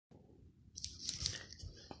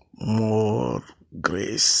more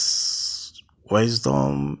grace,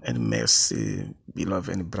 wisdom, and mercy,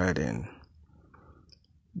 beloved brethren.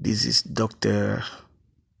 This is Dr.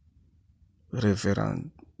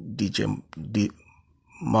 Reverend DJ D.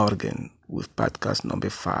 Morgan with podcast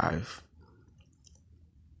number 5.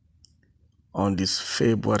 On this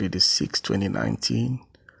February the 6th, 2019,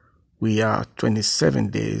 we are 27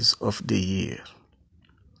 days of the year.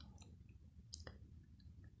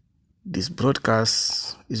 This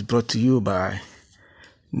broadcast is brought to you by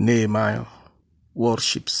Nehemiah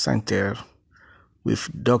Worship Center with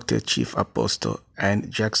Dr. Chief Apostle and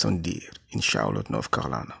Jackson Deere in Charlotte, North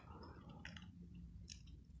Carolina.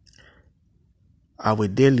 Our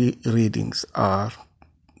daily readings are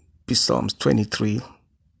Psalms 23,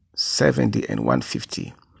 70, and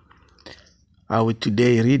 150. Our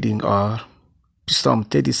today reading are Psalm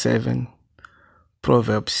 37,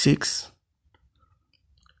 Proverbs 6,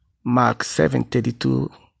 Mark 7:32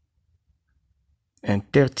 and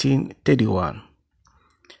 13:31,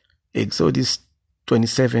 Exodus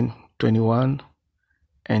 27:21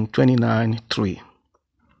 and 29:3.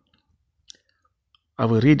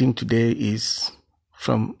 Our reading today is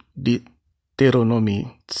from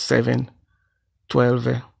Deuteronomy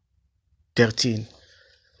 7:12-13,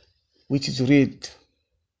 which is read,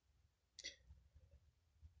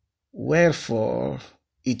 "Wherefore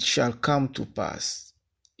it shall come to pass,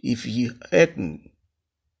 if ye hearken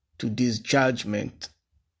to this judgment,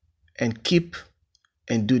 and keep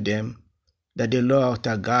and do them, that the Lord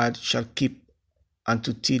our God shall keep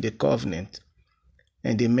unto thee the covenant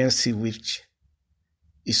and the mercy which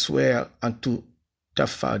he sware unto thy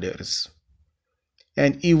fathers.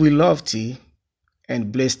 And he will love thee,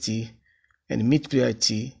 and bless thee, and multiply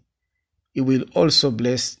thee. He will also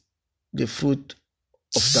bless the fruit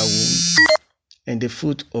of thy womb, and the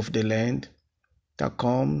fruit of the land, thy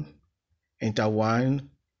corn, and thy wine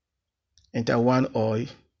oil,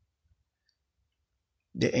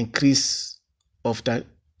 the increase of thy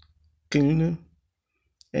kingdom,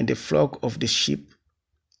 and the flock of the sheep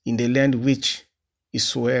in the land which he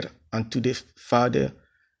sware unto the father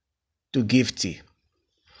to give thee."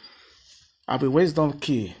 Our wisdom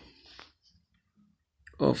key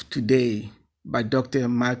of today by Dr.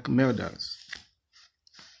 Mark Meadows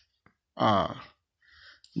are: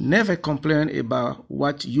 never complain about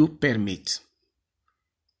what you permit.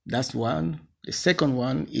 That's one. The second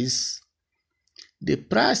one is the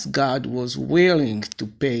price God was willing to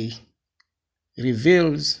pay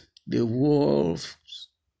reveals the worth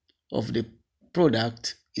of the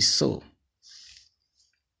product is sold.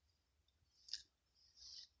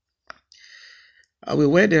 Our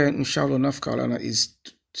weather in Charlotte, North Carolina is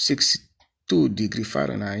 62 degrees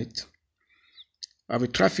Fahrenheit. Our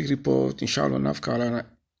traffic report in Charlotte, North Carolina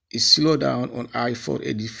is slow down on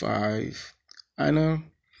I-485. Anna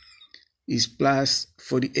is plus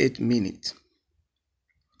 48 minutes.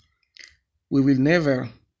 We will never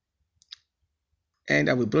end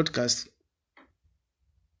our broadcast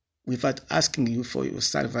without asking you for your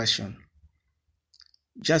salvation.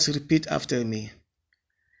 Just repeat after me.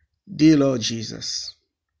 Dear Lord Jesus,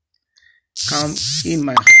 come in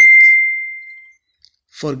my heart.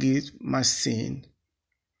 Forgive my sin.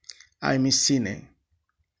 I am a sinner.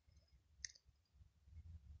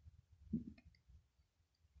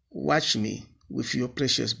 Wash me with your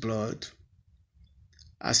precious blood.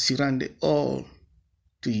 I surrender all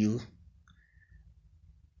to you.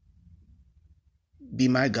 Be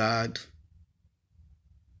my God.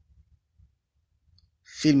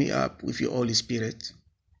 Fill me up with your Holy Spirit,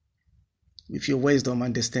 with your wisdom,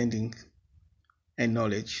 understanding, and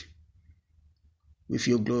knowledge, with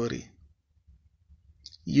your glory.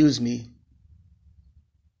 Use me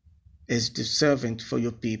as the servant for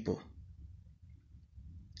your people.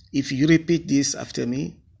 If you repeat this after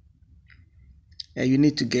me, and you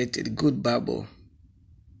need to get a good Bible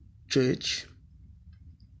church.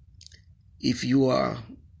 If you are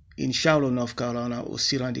in Charlotte, North Carolina, or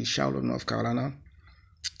surrounding Charlotte, North Carolina,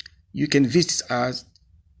 you can visit us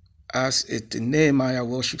at the Nehemiah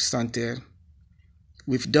Worship Center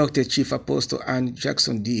with Dr. Chief Apostle and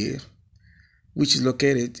Jackson Deere, which is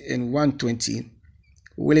located in 120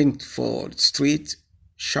 Wellingford Street,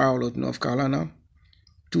 Charlotte, North Carolina,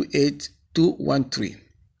 28213.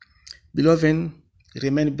 Beloved,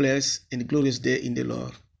 remain blessed and glorious day in the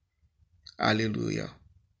Lord. Hallelujah.